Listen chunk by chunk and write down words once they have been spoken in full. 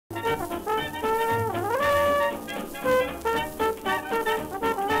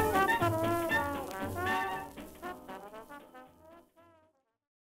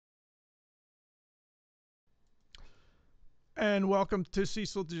And welcome to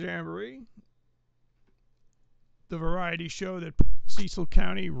Cecil Jamboree, the variety show that puts Cecil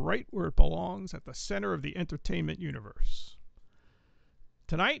County right where it belongs, at the center of the entertainment universe.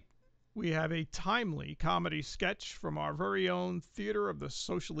 Tonight, we have a timely comedy sketch from our very own Theater of the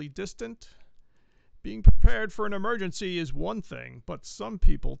Socially Distant. Being prepared for an emergency is one thing, but some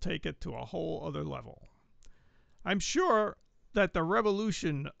people take it to a whole other level. I'm sure that the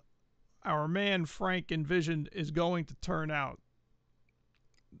revolution our man Frank envisioned is going to turn out.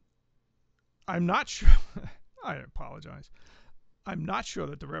 I'm not sure. I apologize. I'm not sure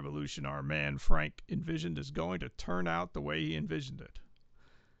that the revolution our man Frank envisioned is going to turn out the way he envisioned it.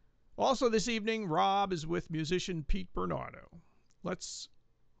 Also this evening, Rob is with musician Pete Bernardo. Let's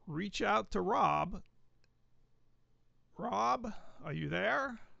reach out to Rob. Rob, are you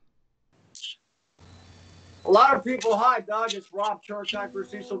there? A lot of people, hi, Doug, it's Rob Churchak for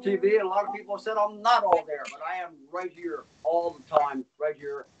Cecil TV, and a lot of people have said I'm not all there, but I am right here all the time, right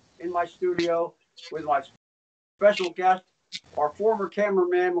here in my studio with my special guest, our former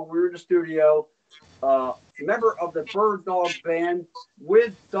cameraman when we were in the studio, member of the Bird Dog Band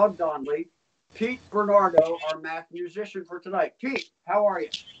with Doug Donnelly, Pete Bernardo, our math musician for tonight. Pete, how are you?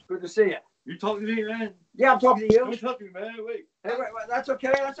 Good to see you. You talking to me, man? Yeah, I'm talking to you. I'm talking to you, man. Wait. Hey, wait, that's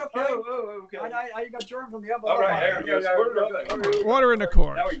okay. That's okay. Okay. I got germs on the elbow. All right, here we go. Water in the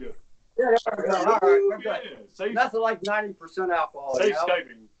cork. Now we do. Yeah, all right, we're good. Safe. Nothing like 90% alcohol. Safe You know?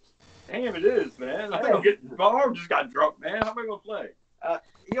 Skyping. Damn, it is, man. I don't get. My arm just got drunk, man. How am I gonna play?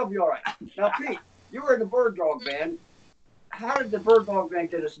 You'll be all right. Now, Pete, you were in the Bird Dog Band. How did the Bird Dog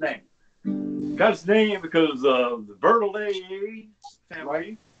Band get its name? Got its name because of the Bertollet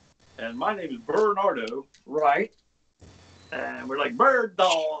family, and my name is Bernardo. Right. And we're like Bird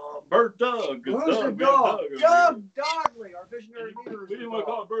Dog, Bird Doug. Who's the dog? Doug Donnelly, our visionary leader. We didn't want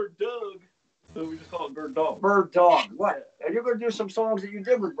to call it Bird Doug, so we just call it Bird Dog. Bird Dog. What? And you're going to do some songs that you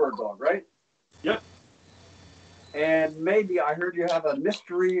did with Bird Dog, right? Yep. And maybe I heard you have a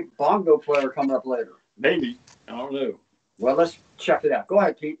mystery bongo player coming up later. Maybe. I don't know. Well, let's check it out. Go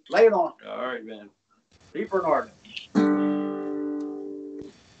ahead, Pete. Lay it on. All right, man. Pete Bernardo. All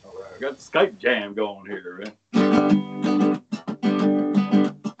right, I got the Skype jam going here, man.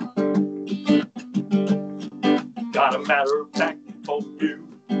 Got a matter of fact for you,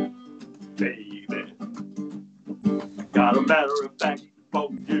 baby. Got a matter of fact for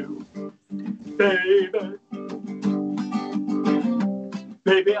you, baby.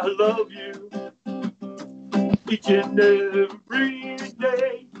 Baby, I love you each and every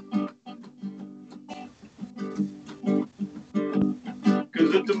day.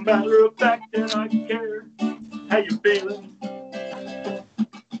 'Cause it's a matter of fact that I care how you feeling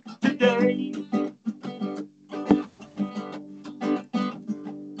today.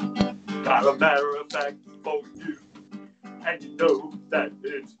 Got a matter of fact for you, and you know that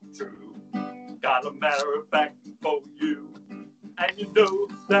it's true. Got a matter of fact for you, and you know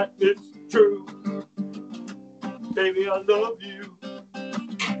that it's true. Baby, I love you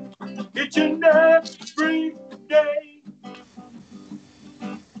each and every day.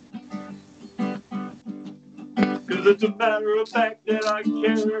 'Cause it's a matter of fact that I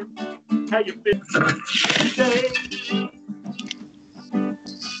care how you feel today.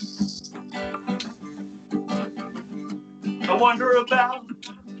 I wonder about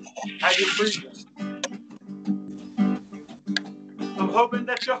how you're breathing. I'm hoping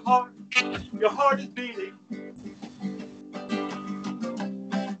that your heart is beating.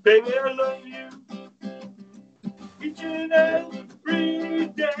 Baby, I love you each and every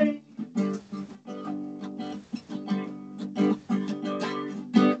day.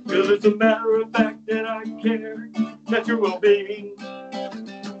 'Cause it's a matter of fact that I care that your well-being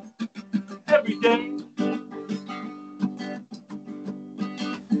every day.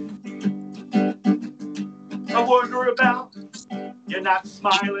 I wonder about you not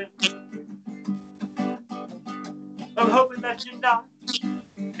smiling. I'm hoping that you're not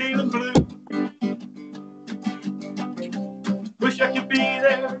feeling blue. Wish I could be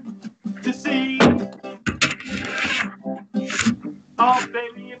there to see. Oh,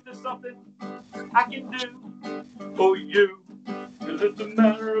 baby, if there's something I can do for you. 'Cause it's a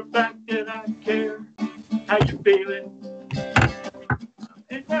matter of fact that I care how you feeling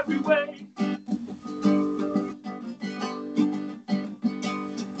in every way.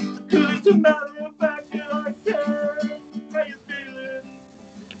 'Cause it's a matter of fact that I care how you feeling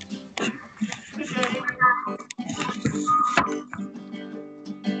today.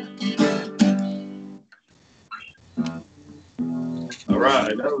 All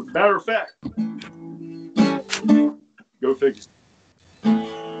right, that was a matter of fact. Go figure.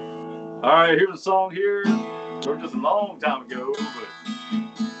 All right, here's a song here or just a long time ago, but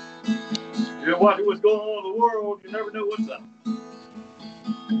you watch what's going on in the world, you never know what's up.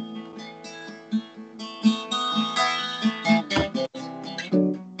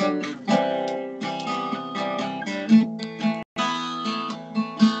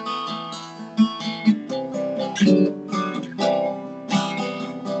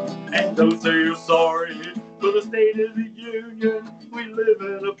 And don't say you're sorry for the State of the Union. We live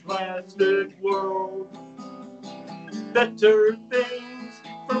in a plastic world. Better things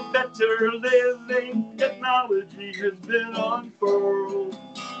for better living. Technology has been unfurled.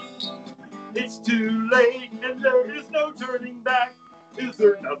 It's too late and there is no turning back. Is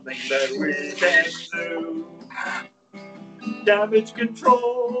there nothing that we can do? Damage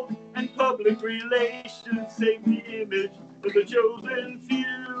control and public relations save the image of the chosen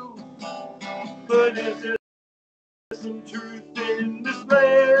few. But is there some truth in this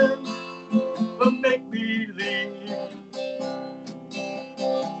land of make-believe?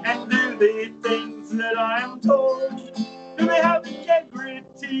 And do they things that I am told? Do they have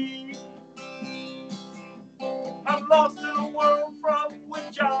integrity? I'm lost in a world from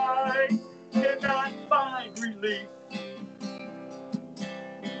which I cannot find relief.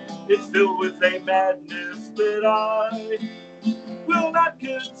 It's filled with a madness that I will not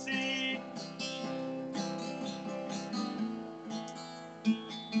concede.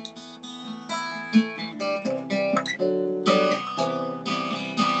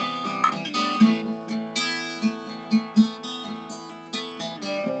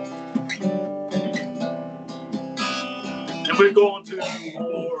 And we're going to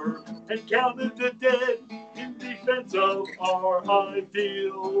war and counting the dead in defense of our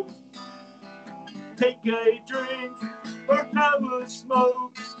ideals. Take a drink or have a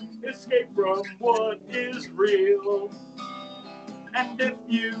smoke, escape from what is real. And if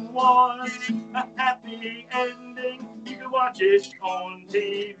you want a happy ending, you can watch it on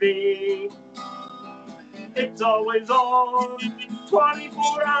TV. It's always on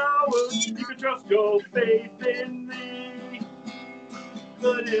 24 hours. You can trust your faith in me.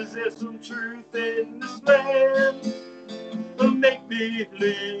 But is there some truth in this land of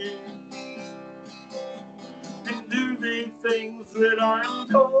make-believe? And do the things that I'm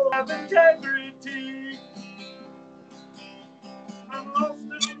told have integrity? I'm lost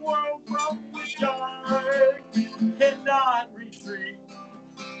in a world from which I cannot retreat.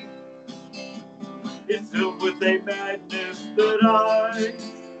 It's filled with a madness that I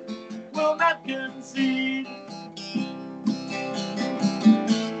will not concede.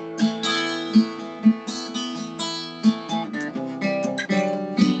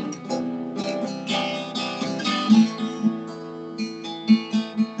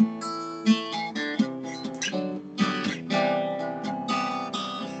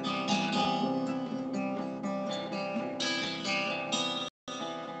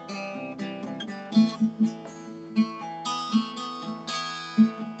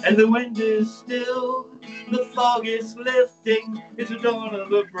 And the wind is still, the fog is lifting, it's the dawn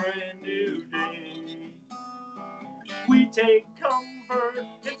of a brand new day. We take comfort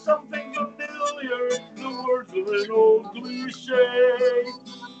in something familiar, the words of an old cliche.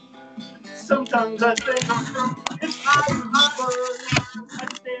 Sometimes I think if I was bird,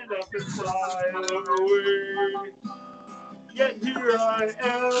 I'd stand up and fly away. Yet here I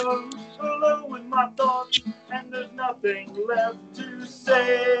am, alone with my thoughts, and there's nothing left to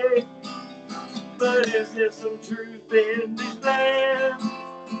say. But is there some truth in these lands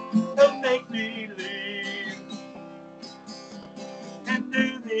that make me leave? And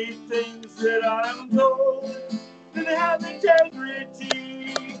do these things that I'm told, do they have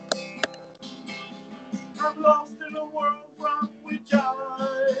integrity? I'm lost in a world from which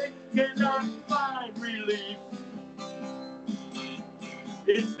I cannot find relief.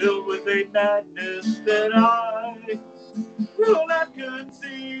 It's filled with a madness that I will not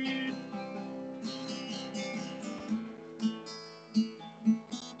concede.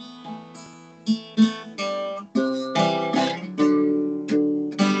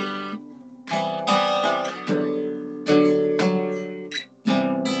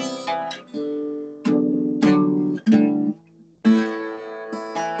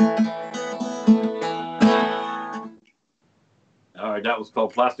 All right, that was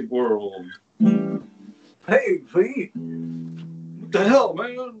called Plastic World. Hey, Pete, What the hell,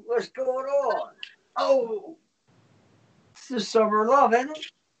 man? what's going on? Oh, it's the summer of love, isn't it?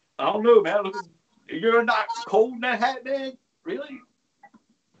 I don't know, man. Look, you're not cold in that hat, man? Really?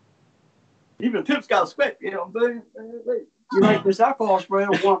 Even Pip's got a sweat. You know, but you like this alcohol spray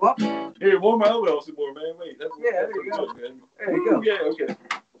to warm up? Here, warm my elbow some more, man. Wait. Yeah, there you go. Good, man. There you go. Yeah, okay.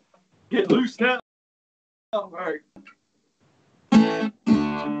 Get loose now. All right. You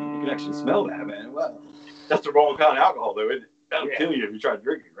can actually smell that, man. Wow. That's the wrong kind of alcohol, though, isn't it? That'll kill you if you try to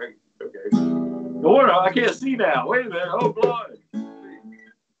drink it, right? Okay. No wonder I can't see now. Wait a minute. Oh, blood.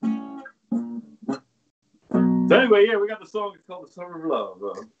 So anyway, yeah, we got the song. It's called "The Summer of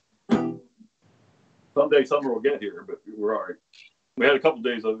Love." Someday summer will get here, but we're all right. We had a couple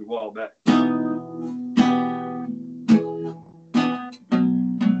days of it a while back.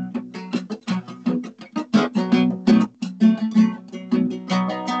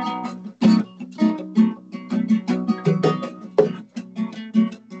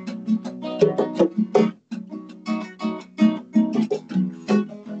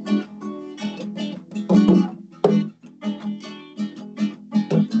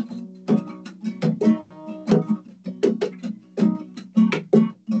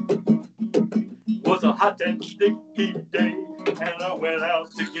 Was a hot and sticky day, and I went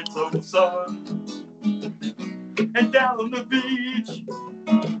out to get some sun. And down on the beach,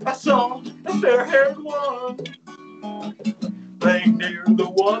 I saw a fair-haired one laying near the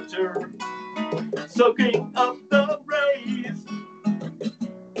water, soaking up the rays.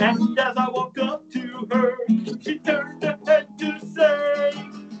 And as I walked up to her, she turned her head to say,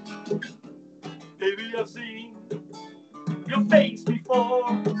 "Baby, I've seen your face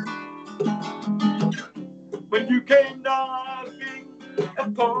before when you came knocking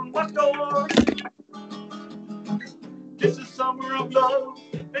upon my door. This is summer of love,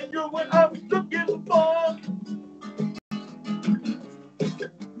 and you're what I'm looking for."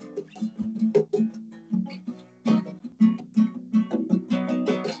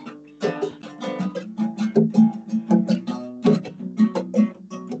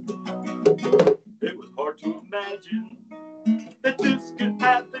 It was hard to imagine that this could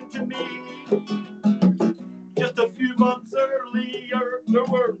happen to me. Just a few months earlier, there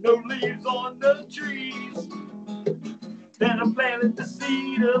were no leaves on the trees. Then I planted the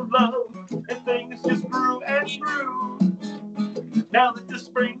seed of love, and things just grew and grew. Now that the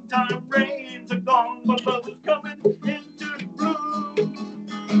springtime rains are gone, my love is coming into bloom.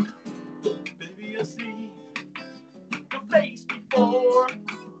 Baby, I see your face before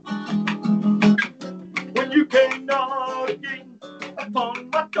when you came knocking upon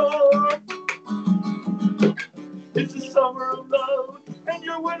my door. It's the summer of love, and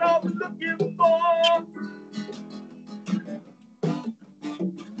you're what I was looking for.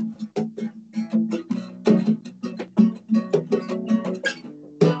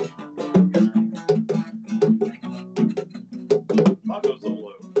 I'll go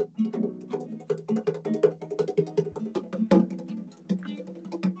solo.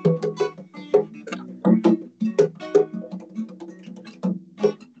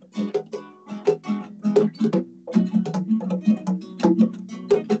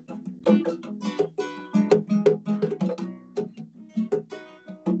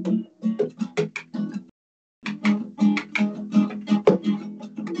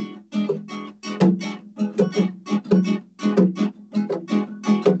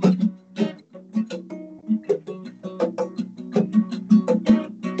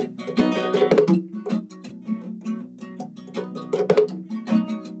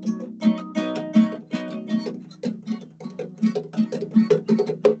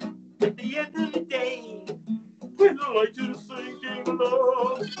 At the end of the day, when the light is sinking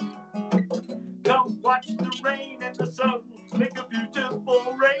low, come watch the rain and the sun make a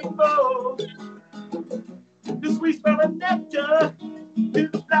beautiful rainbow. The sweet smell of nectar, to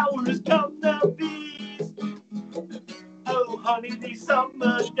the flowers come the bees. Oh, honey, these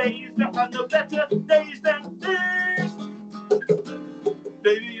summer days, there are no better days than these.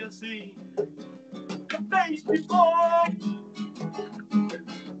 Baby, I see your face before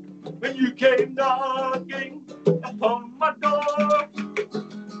when you came knocking upon my door.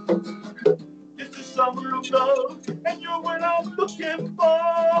 It's the summer of love, and you're what I'm looking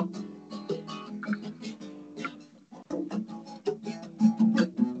for.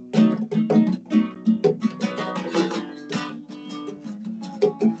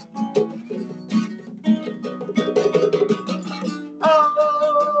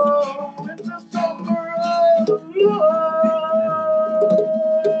 Oh, it's the summer of love.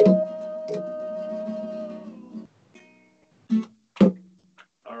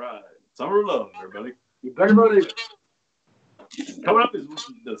 All right, summer of love, everybody. You better believe it. Coming up is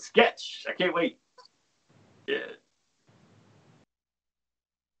the sketch. I can't wait. Yeah.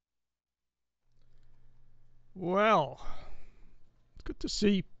 Well, it's good to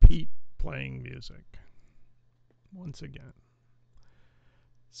see Pete playing music once again.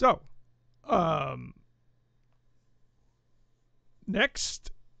 So,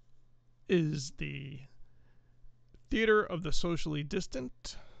 next is the theater of the socially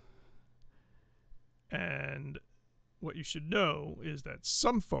distant. And what you should know is that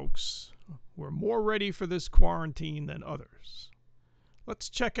some folks were more ready for this quarantine than others. Let's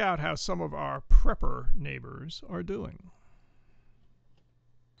check out how some of our prepper neighbors are doing.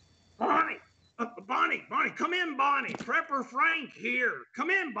 Bonnie, Bonnie, come in, Bonnie. Prepper Frank here. Come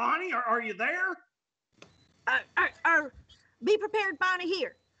in, Bonnie. Are you there? Be prepared, Bonnie,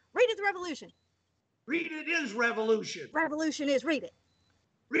 here. Read it, the revolution. Read it is revolution. Revolution is read it.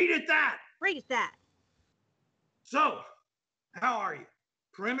 Read it that. Read it that. So, how are you?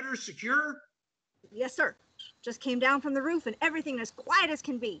 Perimeter secure? Yes, sir. Just came down from the roof and everything as quiet as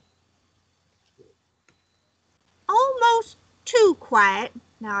can be. Almost too quiet,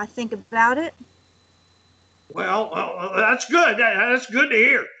 now I think about it. Well, that's good. That's good to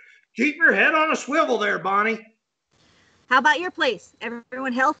hear. Keep your head on a swivel there, Bonnie. How about your place?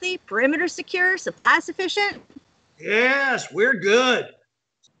 Everyone healthy? Perimeter secure? Supply sufficient? Yes, we're good.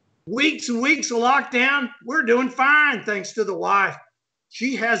 Weeks and weeks of lockdown, we're doing fine thanks to the wife.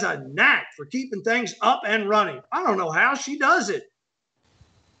 She has a knack for keeping things up and running. I don't know how she does it.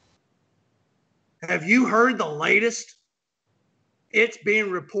 Have you heard the latest? It's being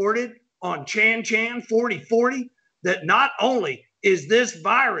reported on Chan 4040 that not only is this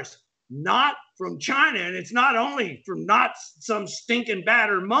virus not from China, and it's not only from not some stinking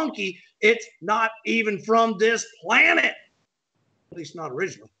batter monkey, it's not even from this planet. At least not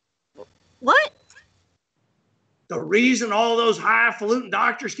originally. What? The reason all those highfalutin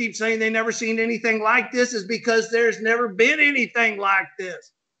doctors keep saying they never seen anything like this is because there's never been anything like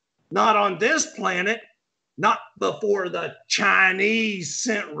this. Not on this planet, not before the Chinese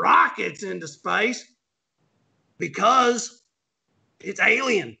sent rockets into space, because it's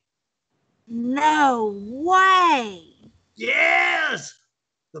alien. No way. Yes,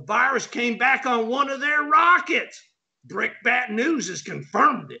 the virus came back on one of their rockets. Brickbat News has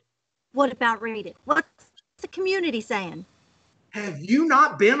confirmed it. What about read it? What's the community saying? Have you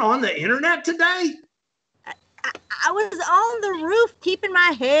not been on the internet today? I was on the roof, keeping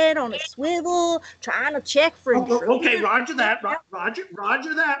my head on a swivel, trying to check for intruders. Okay, roger that. Roger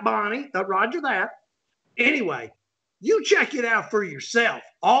that, Bonnie. Roger that. Anyway, you check it out for yourself.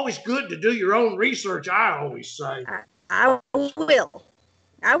 Always good to do your own research, I always say. I will.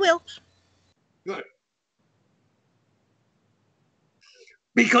 I will. Good.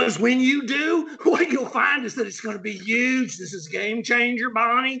 Because when you do, what you'll find is that it's going to be huge. This is a game changer,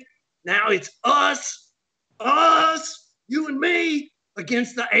 Bonnie. Now it's us, you and me,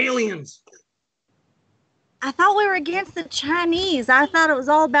 against the aliens. I thought we were against the Chinese. I thought it was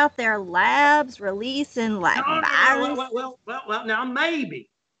all about their labs releasing virus. Well, now maybe.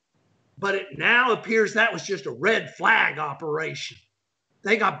 But it now appears that was just a red flag operation.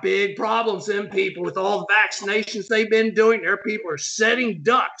 They got big problems, them people, with all the vaccinations they've been doing. Their people are setting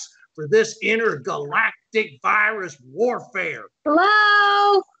ducks for this intergalactic virus warfare.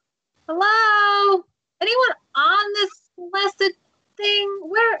 Hello? Anyone on this blessed thing?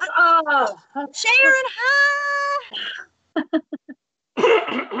 Where? Sharon,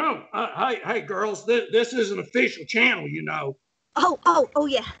 hi. Hey, girls, this is an official channel, you know. Oh,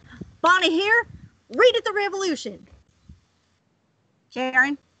 yeah. Bonnie here. Read it, the revolution.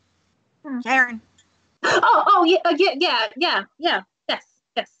 Sharon. Sharon. Yeah. Yes.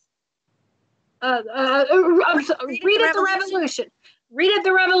 I'm sorry. Read it, the revolution. Read it,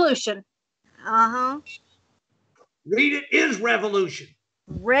 the revolution. Uh-huh. Read it is revolution.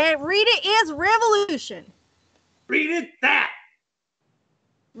 Read it is revolution. Read it that.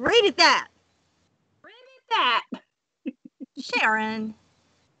 Read it that. Read it that. Sharon.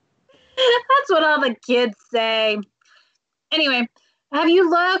 That's what all the kids say. Anyway, have you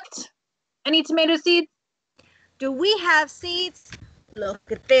looked? Any tomato seeds? Do we have seeds? Look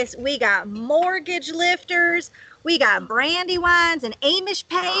at this. We got mortgage lifters. We got brandy wines and Amish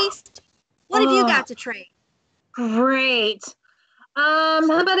paste. What have you got to trade? Great. How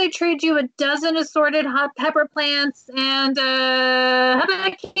about I trade you a dozen assorted hot pepper plants and how about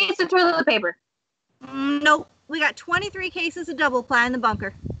a case of toilet paper? Nope. We got 23 cases of double ply in the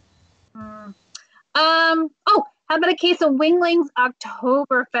bunker. How about a case of Wingling's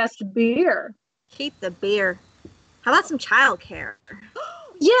Oktoberfest beer? Keep the beer. How about some childcare?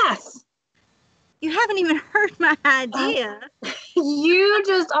 Yes. You haven't even heard my idea. You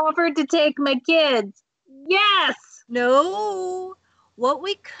just offered to take my kids. Yes. No. What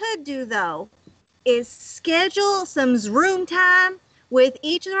we could do, though, is schedule some room time with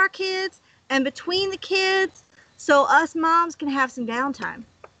each of our kids and between the kids so us moms can have some downtime.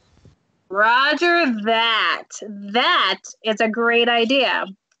 Roger that. That is a great idea.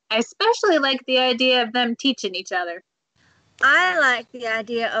 I especially like the idea of them teaching each other. I like the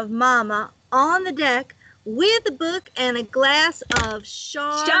idea of Mama on the deck with a book and a glass of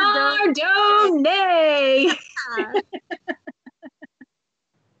Chardonnay. Chardonnay!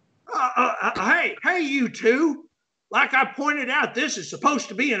 Hey, you two. Like I pointed out, this is supposed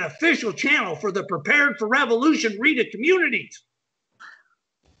to be an official channel for the Prepared for Revolution Rita communities.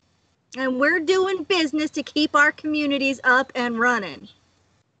 And we're doing business to keep our communities up and running.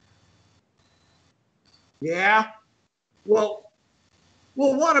 Yeah? Well,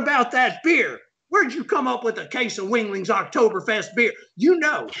 what about that beer? Where'd you come up with a case of Wingling's Oktoberfest beer? You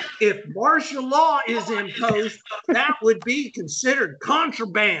know, if martial law is imposed, that would be considered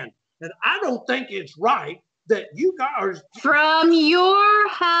contraband. And I don't think it's right that you guys... From your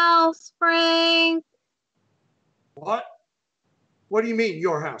house, Frank. What? What do you mean,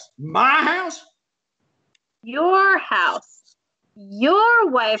 your house? My house? Your house. Your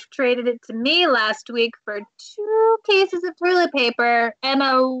wife traded it to me last week for 2 cases of toilet paper and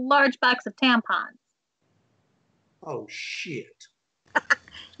a large box of tampons. Oh, shit.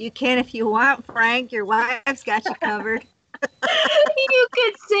 You can if you want, Frank. Your wife's got you covered. You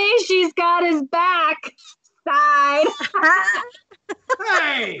could say she's got his back. Side.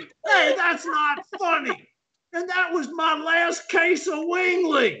 Hey, that's not funny. And that was my last case of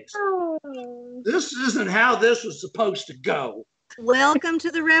Winglings. This isn't how this was supposed to go. Welcome to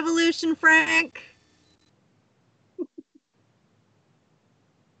the revolution, Frank.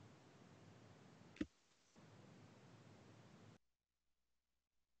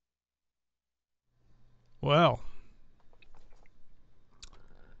 Well,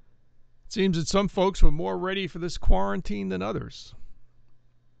 it seems that some folks were more ready for this quarantine than others.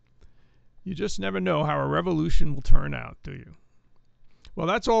 You just never know how a revolution will turn out, do you? Well,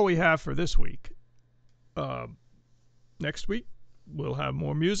 that's all we have for this week. Next week, we'll have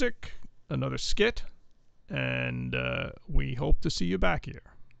more music, another skit, and we hope to see you back here.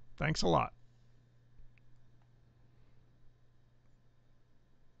 Thanks a lot.